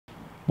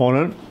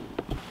Morning.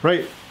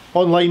 Right,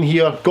 online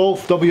here,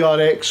 Golf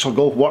WRX or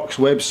Golf Works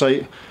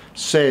website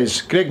says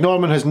Greg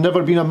Norman has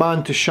never been a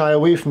man to shy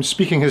away from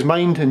speaking his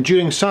mind, and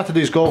during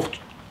Saturday's Golf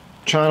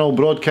Channel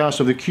broadcast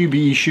of the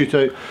QBE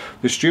shootout,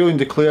 the Australian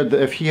declared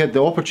that if he had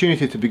the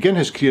opportunity to begin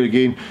his career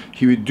again,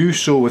 he would do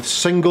so with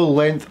single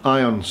length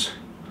irons.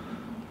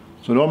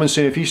 So Norman's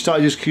saying if he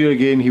started his career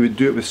again, he would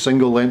do it with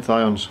single length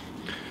irons.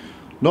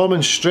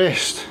 Norman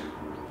stressed,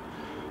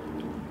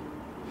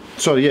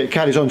 sorry, yeah, it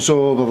carries on,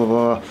 so blah blah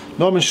blah.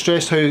 Norman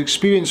stressed how his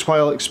experience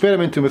while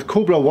experimenting with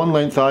Cobra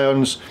 1-length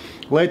irons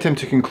led him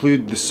to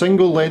conclude the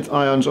single length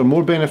irons are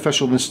more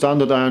beneficial than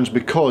standard irons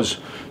because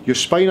your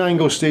spine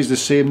angle stays the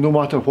same no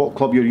matter what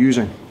club you're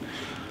using.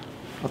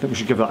 I think we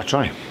should give that a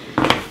try.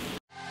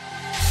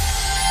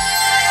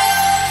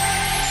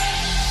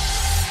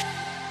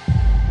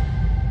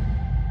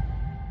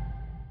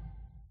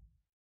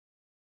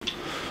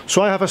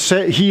 So I have a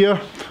set here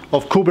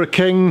of Cobra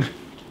King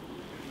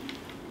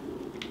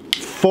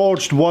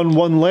forged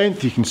one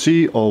length. You can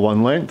see all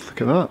one length,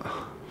 look at that.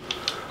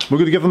 We're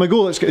going to give them a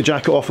go. Let's get the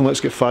jacket off and let's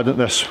get fired at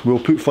this. We'll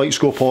put flight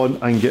scope on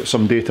and get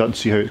some data and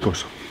see how it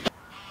goes.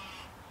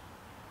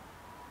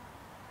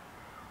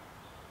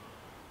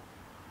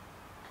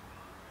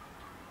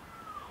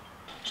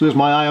 So there's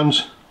my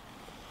irons.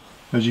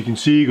 As you can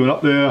see, going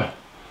up there,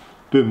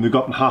 boom, they go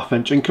up in 1/2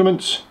 inch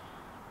increments.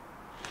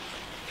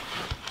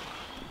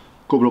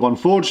 Cobra 1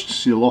 forged,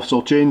 see the lofts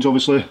all change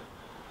obviously.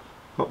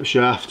 Up the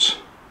shafts,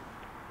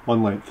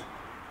 one length.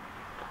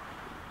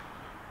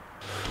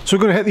 So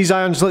we're going to hit these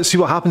irons, let's see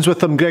what happens with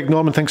them. Greg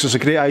Norman thinks it's a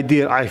great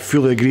idea. I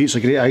fully agree, it's a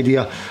great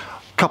idea. A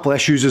couple of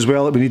issues as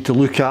well that we need to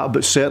look at,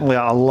 but certainly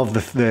I love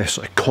the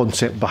sort of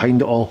concept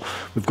behind it all.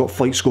 We've got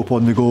flight scope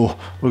on the go.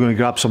 We're going to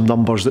grab some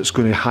numbers that's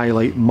going to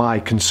highlight my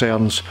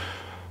concerns.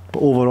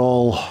 But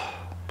overall,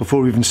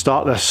 before we even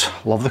start this,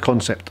 love the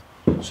concept.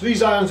 So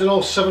these irons are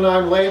all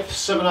 7-iron length,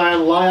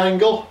 7-iron lie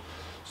angle.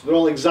 So they're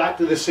all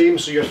exactly the same.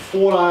 So your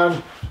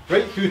 4-iron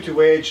right through to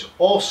wedge,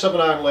 all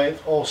 7-iron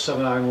length, all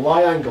 7-iron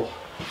lie angle.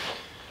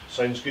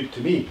 Sounds good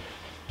to me.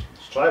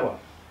 Let's try one.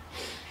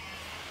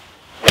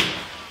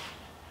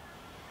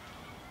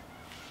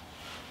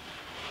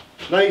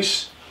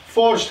 Nice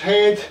forged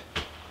head,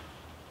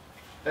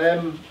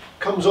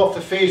 comes off the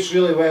face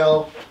really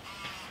well.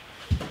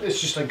 It's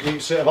just a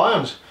great set of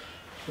irons.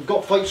 We've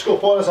got flight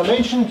scope on as I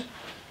mentioned,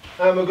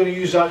 and we're going to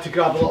use that to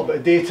grab a little bit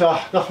of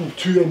data. Nothing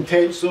too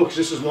intense though, because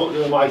this is not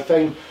really my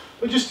thing,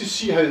 but just to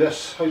see how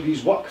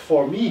these work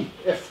for me,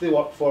 if they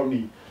work for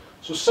me.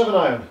 So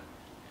 7-iron.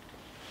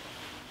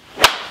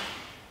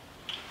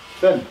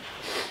 Thin.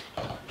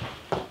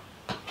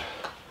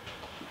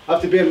 I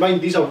have to bear in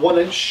mind these are 1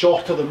 inch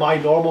shorter than my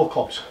normal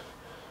clubs.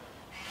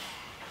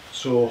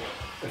 So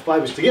if I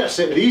was to get a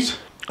set of these,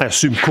 I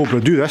assume Cobra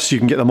do this, you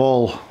can get them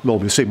all, well,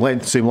 the same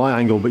length, same lie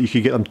angle, but you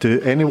could get them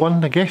to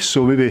anyone I guess,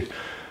 so maybe,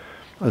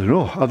 I don't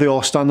know, are they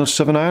all standard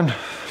 7-iron?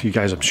 You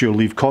guys I'm sure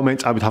leave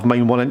comments. I would have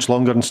mine 1 inch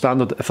longer than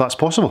standard if that's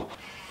possible.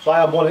 So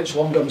I am 1 inch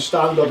longer than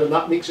standard and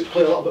that makes it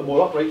play a little bit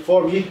more upright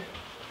for me.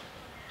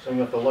 So I'm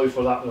going to have to allow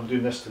for that when I'm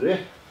doing this today.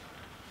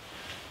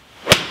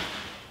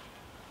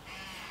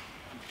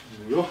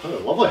 There we go,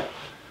 oh, lovely.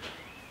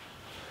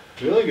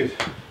 Really good.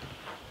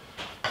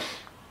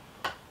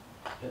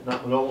 Hitting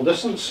that with normal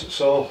distance, it's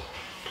all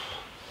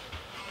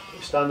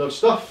standard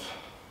stuff.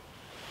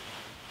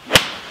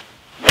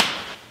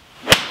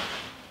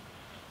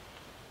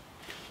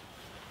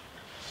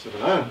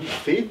 Seven iron,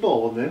 fade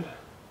ball on them.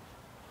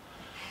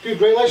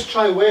 Good, right, let's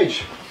try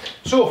wedge.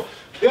 So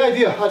the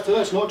idea, actually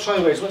let's not try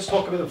wedge, let's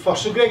talk about them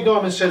first. So Greg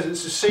Norman says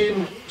it's the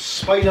same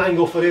spine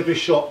angle for every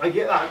shot. I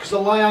get that, because the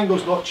lie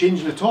angle's not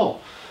changing at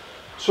all.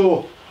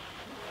 So,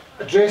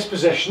 address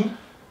position,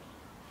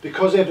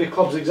 because every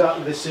club's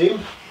exactly the same,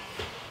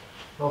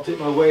 I'll take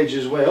my wedge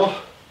as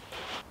well.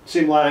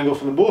 Same lie angle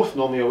for them both,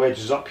 normally a wedge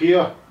is up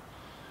here.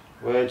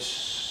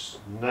 Wedge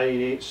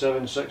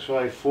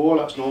 987654,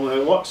 that's normally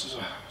how it works,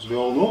 as we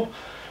all know.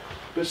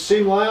 But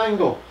same lie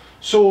angle.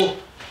 So,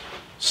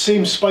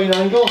 same spine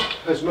angle,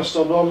 as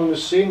Mr. Norman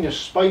was saying, your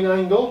spine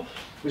angle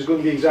is going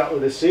to be exactly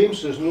the same,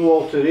 so there's no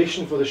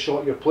alteration for the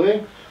shot you're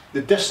playing.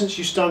 The distance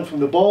you stand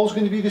from the ball is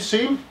going to be the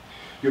same.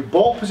 Your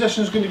ball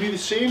position is going to be the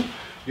same,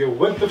 your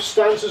width of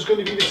stance is going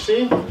to be the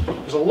same.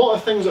 There's a lot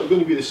of things that are going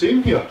to be the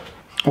same here.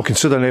 Well,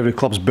 considering every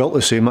club's built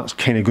the same, that's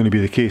kind of going to be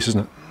the case, isn't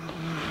it?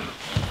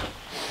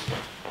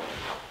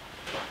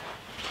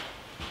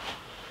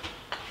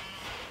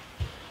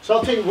 So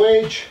I'll take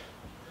wedge,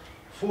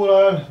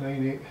 4-iron,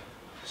 9-8,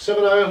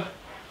 7-iron.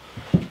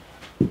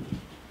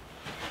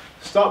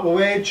 Start with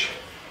wedge.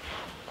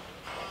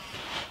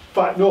 In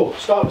fact, no,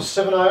 start with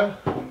 7-iron.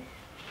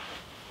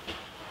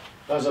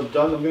 As I've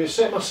done, I'm going to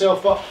set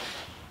myself up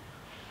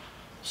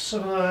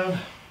 7-iron.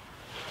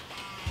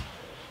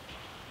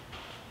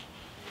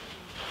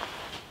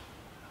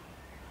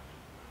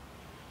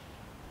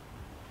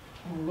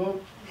 Hold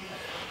on.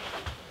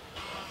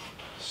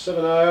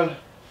 7-iron.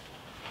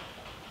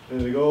 There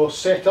we go.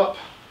 Set up,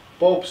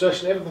 ball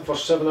position, everything for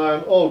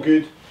 7-iron, all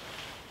good.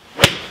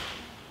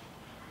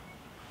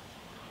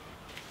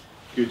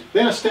 Good. good.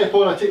 Then I step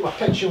on, I take my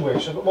pitching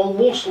wedge. I've got my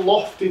most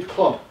lofted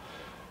club.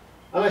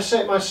 And I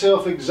set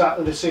myself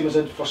exactly the same as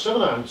I did for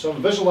 7-iron. So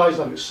I'm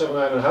visualising I've got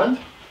 7-iron in hand.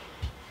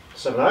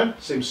 7-iron,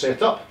 same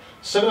setup.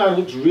 7-iron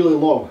looks really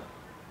long.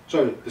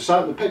 Sorry,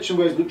 the pitching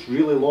wedge looks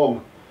really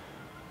long.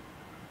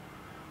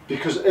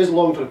 Because it is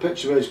long for a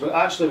pitching wedge, but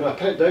actually when I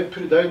put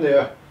it down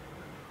there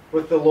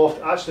with the loft,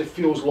 it actually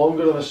feels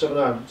longer than a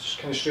 7-iron. It's just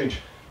kind of strange.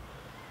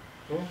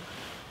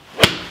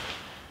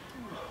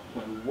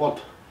 My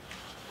word.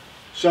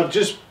 So I've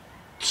just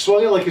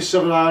swung it like a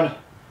 7-iron.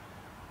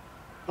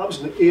 That was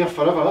in the air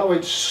forever. That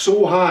went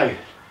so high.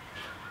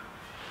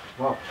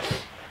 Wow.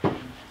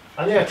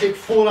 And then I take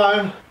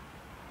 4-iron.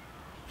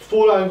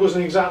 4-iron goes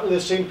in exactly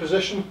the same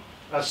position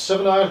as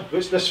 7-iron,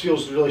 which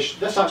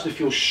this actually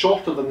feels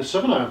shorter than the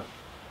 7-iron.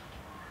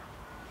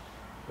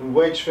 And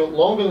wedge felt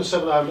longer than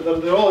 7-iron,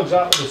 but they're all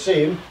exactly the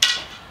same.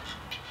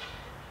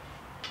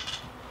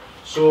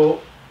 So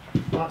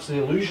that's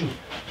the illusion.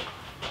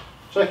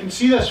 So I can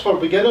see this for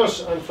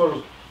beginners and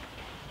for,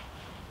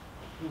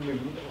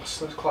 let's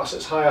class it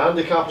as higher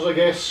handicappers, I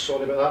guess.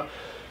 Sorry about that.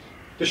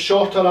 The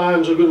shorter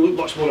irons are going to look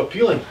much more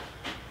appealing.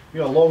 You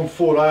know, a long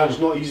 4-iron is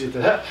not easy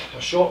to hit.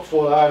 A short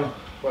 4-iron,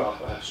 well,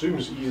 I assume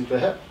it's easy to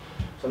hit.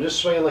 So I'm just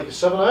swinging like a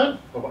 7-iron,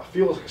 or what I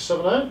feel like a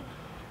 7-iron.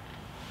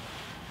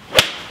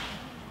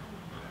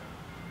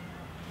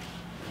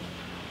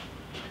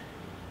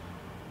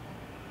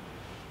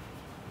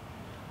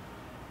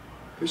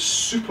 It's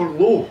super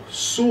low,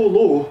 so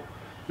low.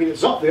 I mean,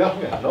 it's up there. I'm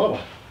getting another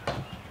one.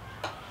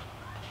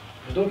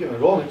 Don't get me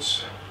wrong,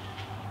 it's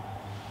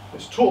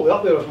totally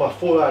up there with my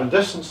 4-iron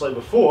distance like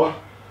before.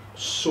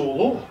 So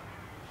low.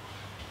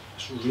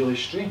 It's really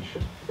strange.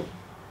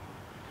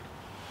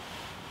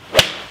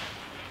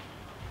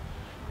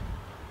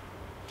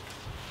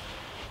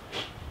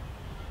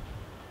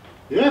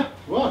 Yeah,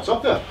 well, it's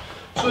up there.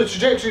 So the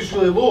trajectory is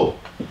really low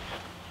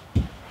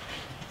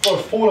for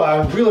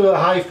 4-iron, really, really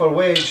high for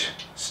wedge,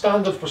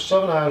 standard for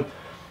 7-iron.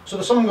 So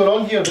there's something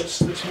going on here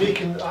that's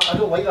making, I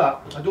don't like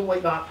that. I don't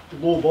like that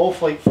low ball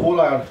flight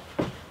 4-iron.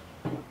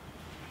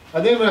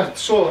 And then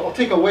so I'll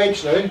take a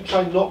wedge now and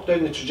try and knock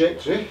down the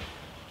trajectory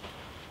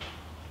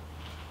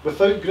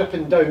without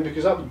gripping down,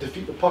 because that would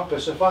defeat the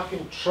purpose. If I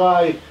can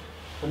try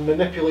and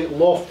manipulate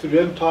loft through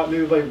impact,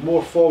 maybe by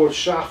more forward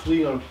shaft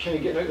lean or kind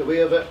of getting out of the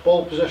way of it,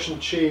 ball position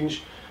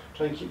change,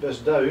 try and keep this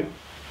down.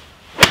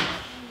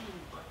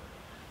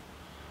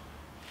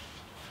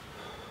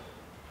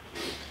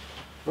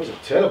 That was a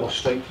terrible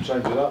strike to try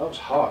and do that. That was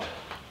hard.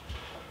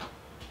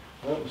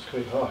 That was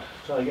quite hard.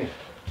 Try again.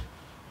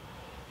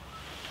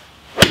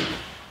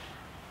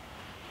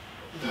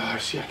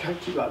 See, I can't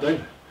keep that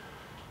down.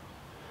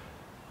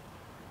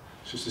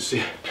 It's just the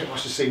same, pretty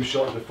much the same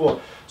shot as before.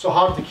 So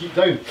hard to keep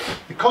down.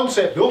 The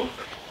concept though,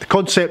 the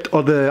concept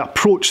or the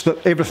approach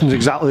that everything's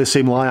exactly the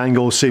same lie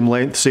angle, same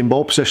length, same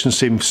ball position,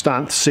 same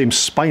stance, same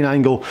spine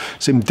angle,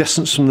 same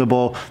distance from the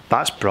ball,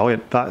 that's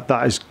brilliant.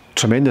 That is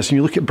tremendous. And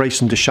you look at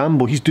Bryson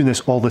DeChambeau, he's doing this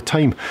all the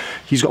time.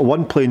 He's got a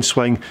one plane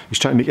swing, he's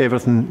trying to make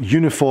everything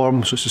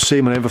uniform, so it's the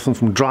same on everything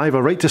from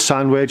driver right to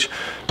sand wedge,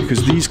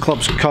 because these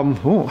clubs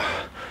come,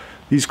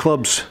 these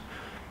clubs,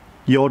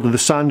 you order the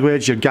sand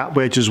wedge, your gap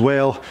wedge as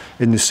well,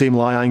 in the same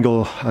lie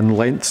angle and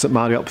lengths that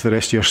marry up to the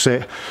rest of your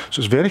set. So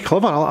it's very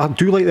clever. I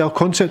do like the whole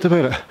concept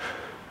about it.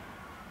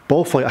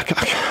 Ball flight,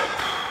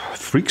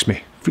 freaks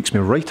me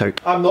right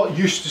out. I'm not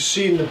used to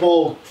seeing the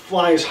ball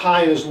fly as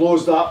high and as low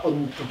as that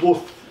on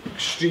both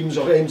extremes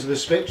or ends of the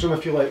spectrum,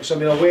 if you like. So I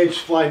mean, a wedge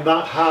flying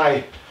that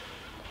high,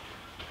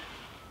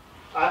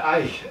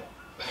 I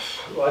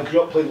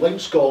grew up playing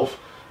links golf.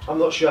 I'm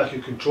not sure I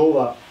could control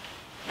that.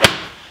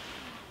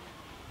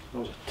 That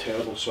was a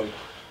terrible swing.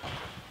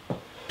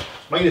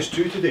 It's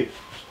 -2 today,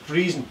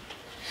 freezing.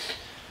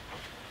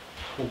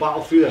 We'll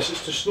battle through this.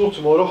 It's to snow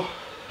tomorrow.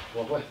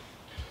 Lovely.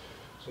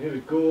 So here we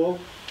go.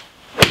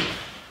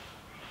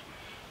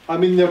 I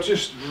mean, they're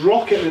just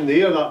rocketing in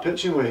the air, that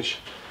pitching wedge.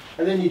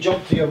 And then you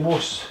jump to your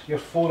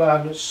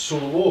 4-iron, it's so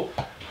low.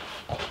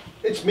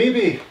 It's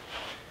maybe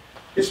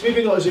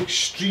not as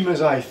extreme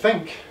as I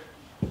think,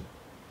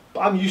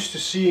 but I'm used to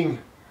seeing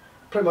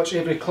pretty much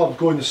every club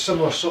going a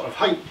similar sort of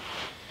height.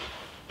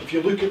 If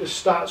you look at the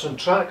stats on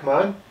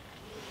TrackMan,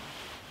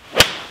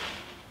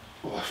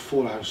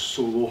 4-iron's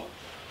so low.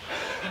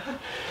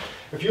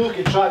 If you look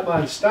at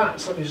TrackMan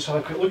stats, let me just have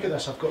a quick look at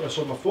this. I've got this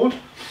on my phone.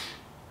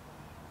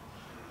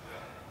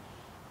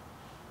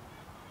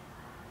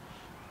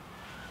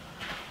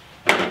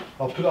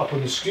 I'll put it up on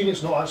the screen,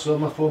 it's not actually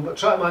on my phone, but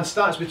TrackMan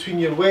stats between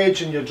your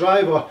wedge and your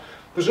driver,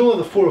 there's only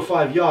the 4 or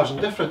 5 yards in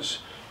difference,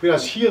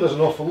 whereas here there's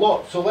an awful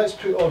lot. So let's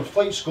put it on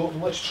flight scope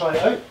and let's try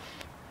it out.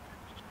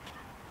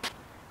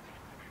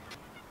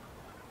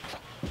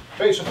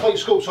 Right, so flight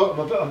scope's on. I'm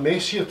a bit of a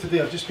mess here today,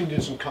 I've just been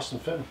doing some custom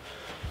fitting.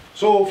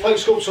 So flight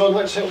scope's on,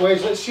 let's hit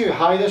wedge, let's see how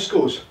high this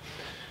goes.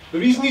 The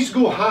reason these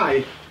go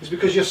high is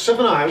because your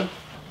 7-iron,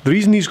 the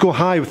reason these go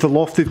high with the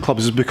lofted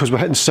clubs is because we're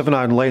hitting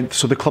 7-iron length,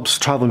 so the club's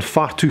travelling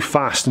far too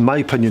fast, in my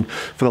opinion,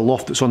 for the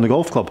loft that's on the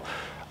golf club.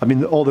 I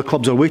mean, all the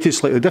clubs are weighted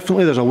slightly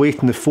differently. There's a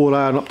weight in the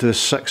 4-iron up to the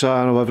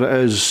 6-iron or whatever it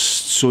is,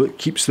 so it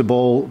keeps the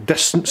ball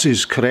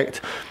distances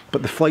correct,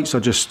 but the flights are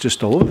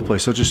just all over the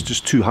place. They're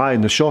just too high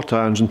in the short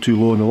irons and too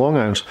low in the long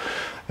irons.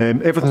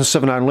 Everything's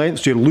 7-iron length,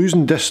 so you're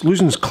losing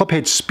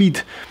clubhead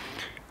speed,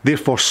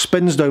 therefore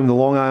spins down the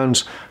long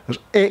irons. There's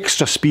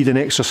extra speed and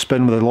extra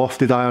spin with the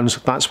lofted irons.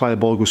 That's why the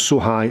ball goes so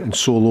high and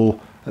so low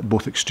at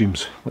both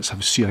extremes. Let's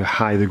see how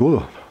high they go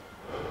though.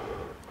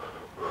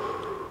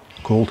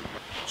 Cold.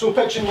 So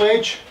pitch and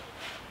wedge.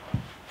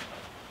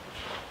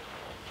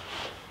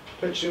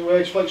 Pitch and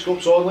wedge, flight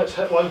scope's on, let's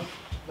hit one.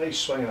 Nice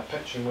swing and a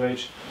pitch and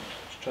wedge.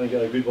 Just trying to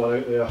get a good one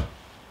out there.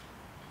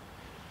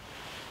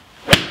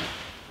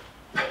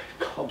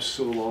 Club's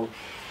so long.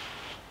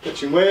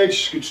 Pitch and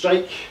wedge, good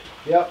strike.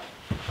 Yep.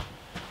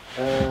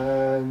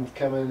 And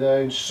coming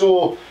down.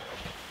 So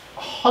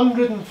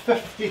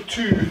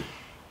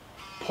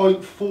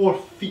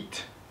 152.4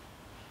 feet.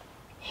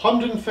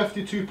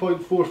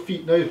 152.4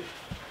 feet. Now,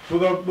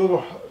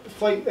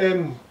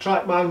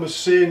 TrackMan was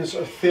saying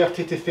sort of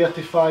 30 to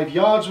 35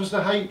 yards was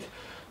the height,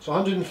 so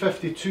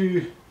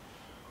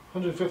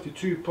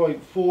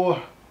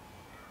 152.4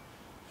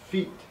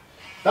 feet.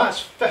 That's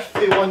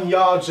 51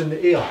 yards in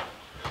the air.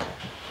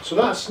 So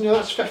that's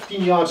that's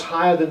 15 yards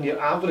higher than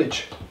your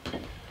average.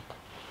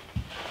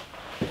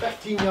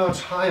 15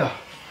 yards higher,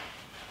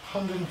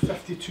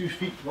 152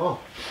 feet. Wow.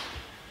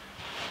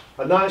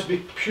 And that is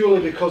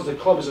purely because the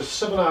club is a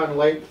 7-iron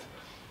length,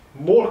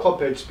 more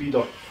clubhead speed,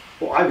 or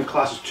what I would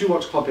class as too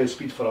much clubhead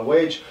speed for a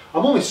wedge.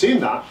 I'm only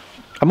saying that.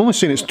 I'm only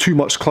saying it's too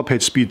much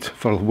clubhead speed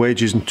for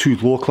wedges and too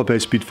low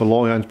clubhead speed for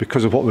long irons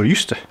because of what we're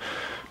used to. I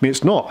mean,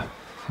 it's not.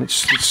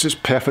 It's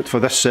just perfect for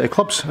this set of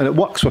clubs, and it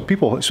works for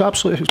people. It's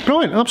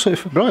brilliant,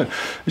 absolutely brilliant.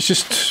 It's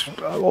just,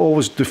 I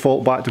always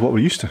default back to what we're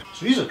used to.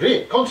 So these are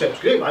great,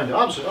 concept's great, man.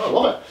 Absolutely, I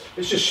love it.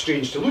 It's just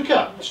strange to look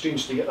at. It's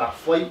strange to get that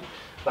flight,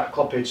 that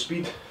clubhead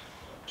speed,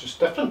 just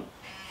different.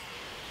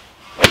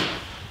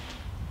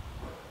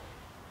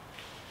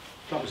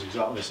 That was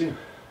exactly the same.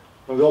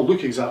 Well, they all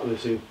look exactly the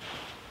same.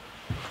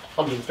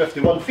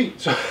 151 feet.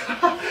 So,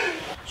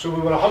 so we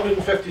were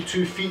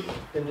 152 feet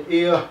in the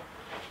air.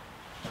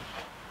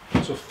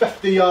 So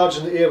 50 yards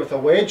in the air with a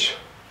wedge.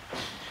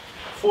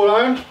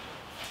 4-iron.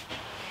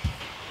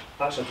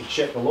 Actually, I have to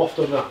check the loft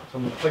on that.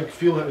 I'm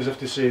feeling it as if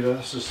to say that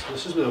this is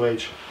with the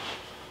wedge.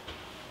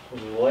 On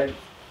the length.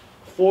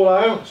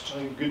 4-iron. Let's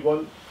try a good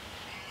one.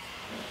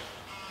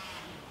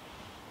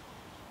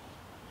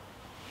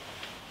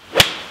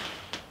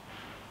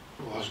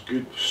 Oh, that's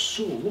good.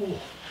 So low.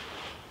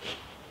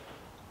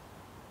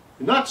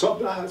 And that's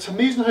up. It's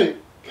amazing how it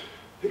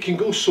can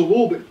go so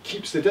low, but it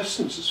keeps the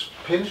distance. It's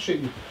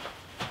penetrating.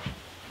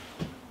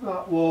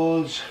 That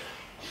was.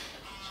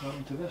 What's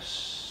happened to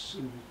this?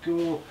 There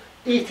we go.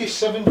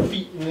 87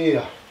 feet in the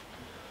air.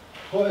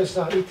 What is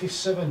that?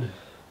 87.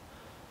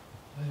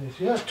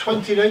 Yeah, that's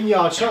 29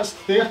 yards. So that's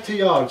 30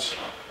 yards,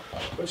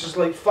 which is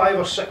like 5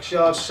 or 6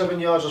 yards,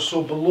 7 yards or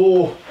so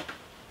below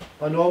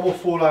a normal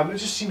 4-iron. It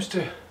just seems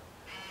to.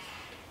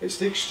 It's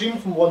the extreme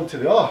from one to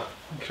the other.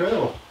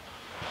 Incredible.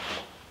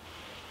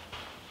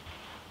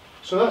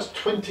 So that's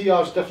 20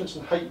 yards difference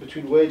in height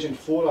between wedge and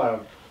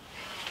 4-iron.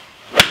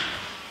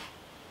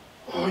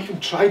 Oh, I even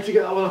tried to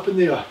get that one up in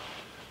there.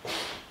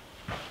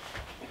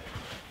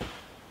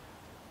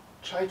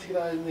 Tried to get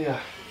that in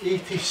there.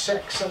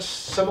 86, that's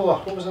similar.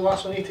 What was the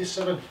last one?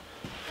 87.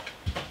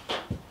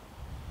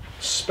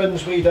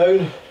 Spins way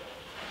down.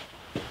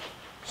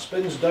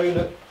 Spins down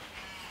at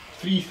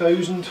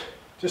 3,000,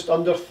 just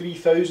under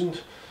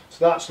 3,000. So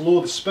that's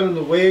low. The spin on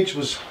the wedge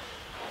was,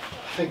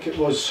 I think it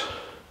was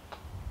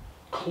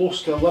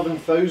close to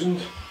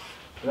 11,000.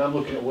 And I'm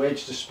looking at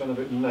wedge to spin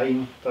about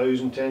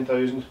 9,000,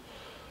 10,000.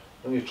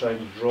 I'm going to try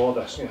and draw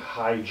this, I'm going to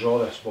high draw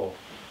this ball.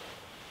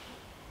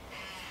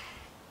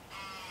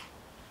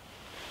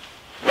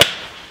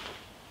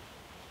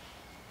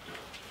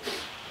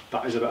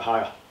 That is a bit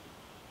higher.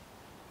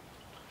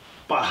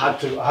 But I had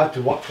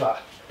to work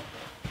that.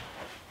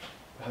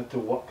 I had to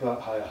work that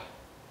higher.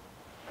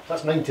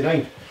 That's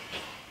 99.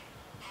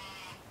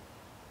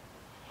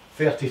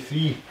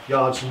 33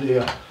 yards in the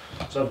air.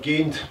 So I've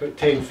gained about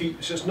 10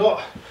 feet. So it's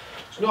not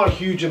a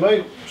huge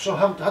amount, so I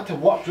had to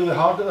work really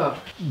hard at that.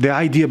 The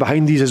idea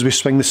behind these is we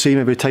swing the same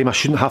every time. I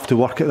shouldn't have to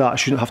work at that. I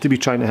shouldn't have to be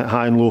trying to hit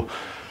high and low.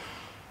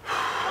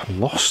 I'm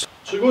lost.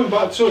 So going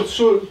back, so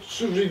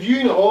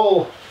reviewing it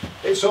all,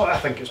 I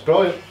think it's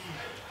brilliant.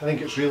 I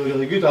think it's really,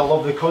 really good. I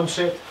love the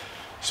concept.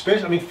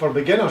 Especially, I mean, for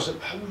beginners, it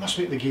must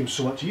make the game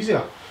so much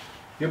easier.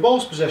 Your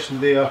ball's positioned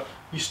there,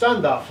 you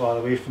stand that far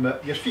away from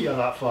it, your feet are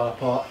that far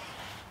apart.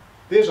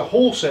 There's a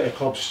whole set of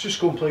clubs, just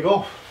go and play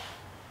golf.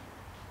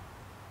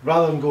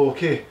 Rather than go,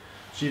 okay,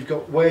 so you've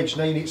got wedge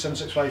 9, 8, 7,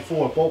 6, 5,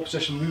 4, ball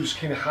position moves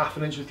kind of ½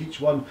 an inch with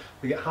each one,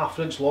 they get ½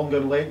 an inch longer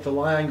in length, the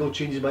lie angle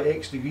changes by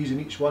X degrees in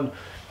each one,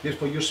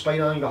 therefore your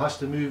spine angle has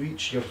to move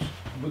each, your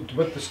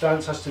width the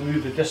stance has to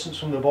move, the distance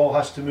from the ball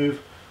has to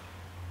move.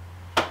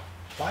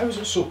 Why was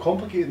it so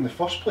complicated in the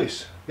first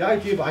place? The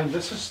idea behind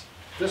this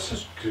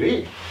is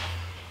great.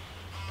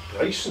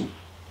 Bryson.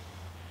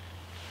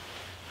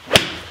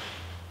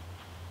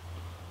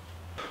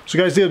 So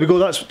guys, there we go,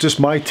 that's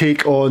just my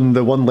take on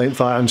the one length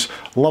irons.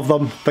 Love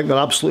them, think they're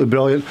absolutely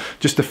brilliant.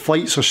 Just the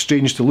flights are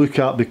strange to look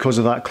at because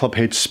of that club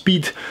head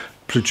speed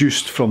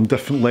produced from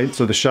different lengths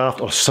of the shaft,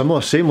 or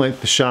similar, same length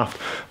of the shaft,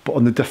 but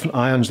on the different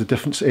irons, the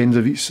different ends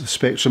of each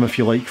spectrum, if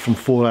you like, from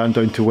 4-iron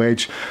down to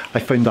wedge. I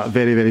find that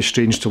very, very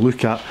strange to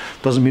look at.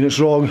 Doesn't mean it's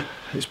wrong,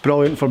 it's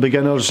brilliant for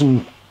beginners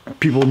and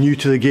people new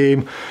to the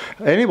game.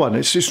 Anyone,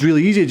 it's just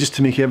really easy just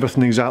to make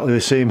everything exactly the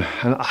same,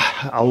 and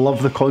I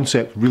love the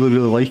concept, really,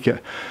 really like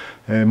it.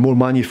 More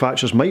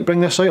manufacturers might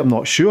bring this out, I'm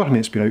not sure. I mean,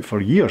 it's been out for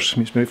years, I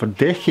mean, it's been out for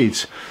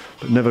decades,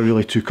 but never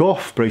really took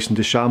off. Bryson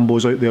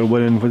DeChambeau's out there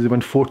winning, what did he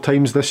win, 4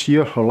 times this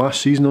year, or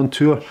last season on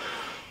tour,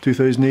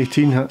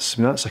 2018.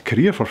 That's a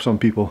career for some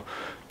people.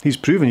 He's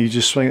proven he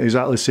just swing it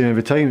exactly the same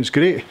every time, it's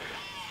great.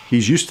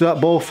 He's used to that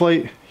ball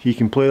flight, he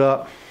can play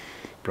that.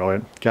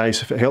 Brilliant.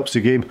 Guys, if it helps the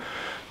game,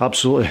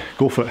 absolutely,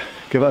 go for it,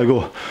 give it a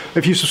go.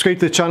 If you've subscribed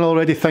to the channel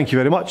already, thank you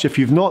very much. If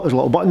you've not, there's a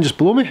little button just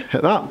below me,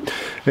 hit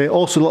that.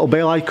 Also the little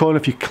bell icon,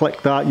 if you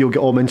click that, you'll get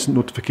all my instant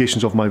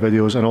notifications of my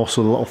videos, and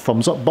also the little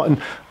thumbs up button.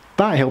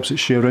 That helps it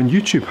share around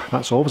YouTube.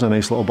 That's always a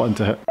nice little button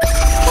to hit.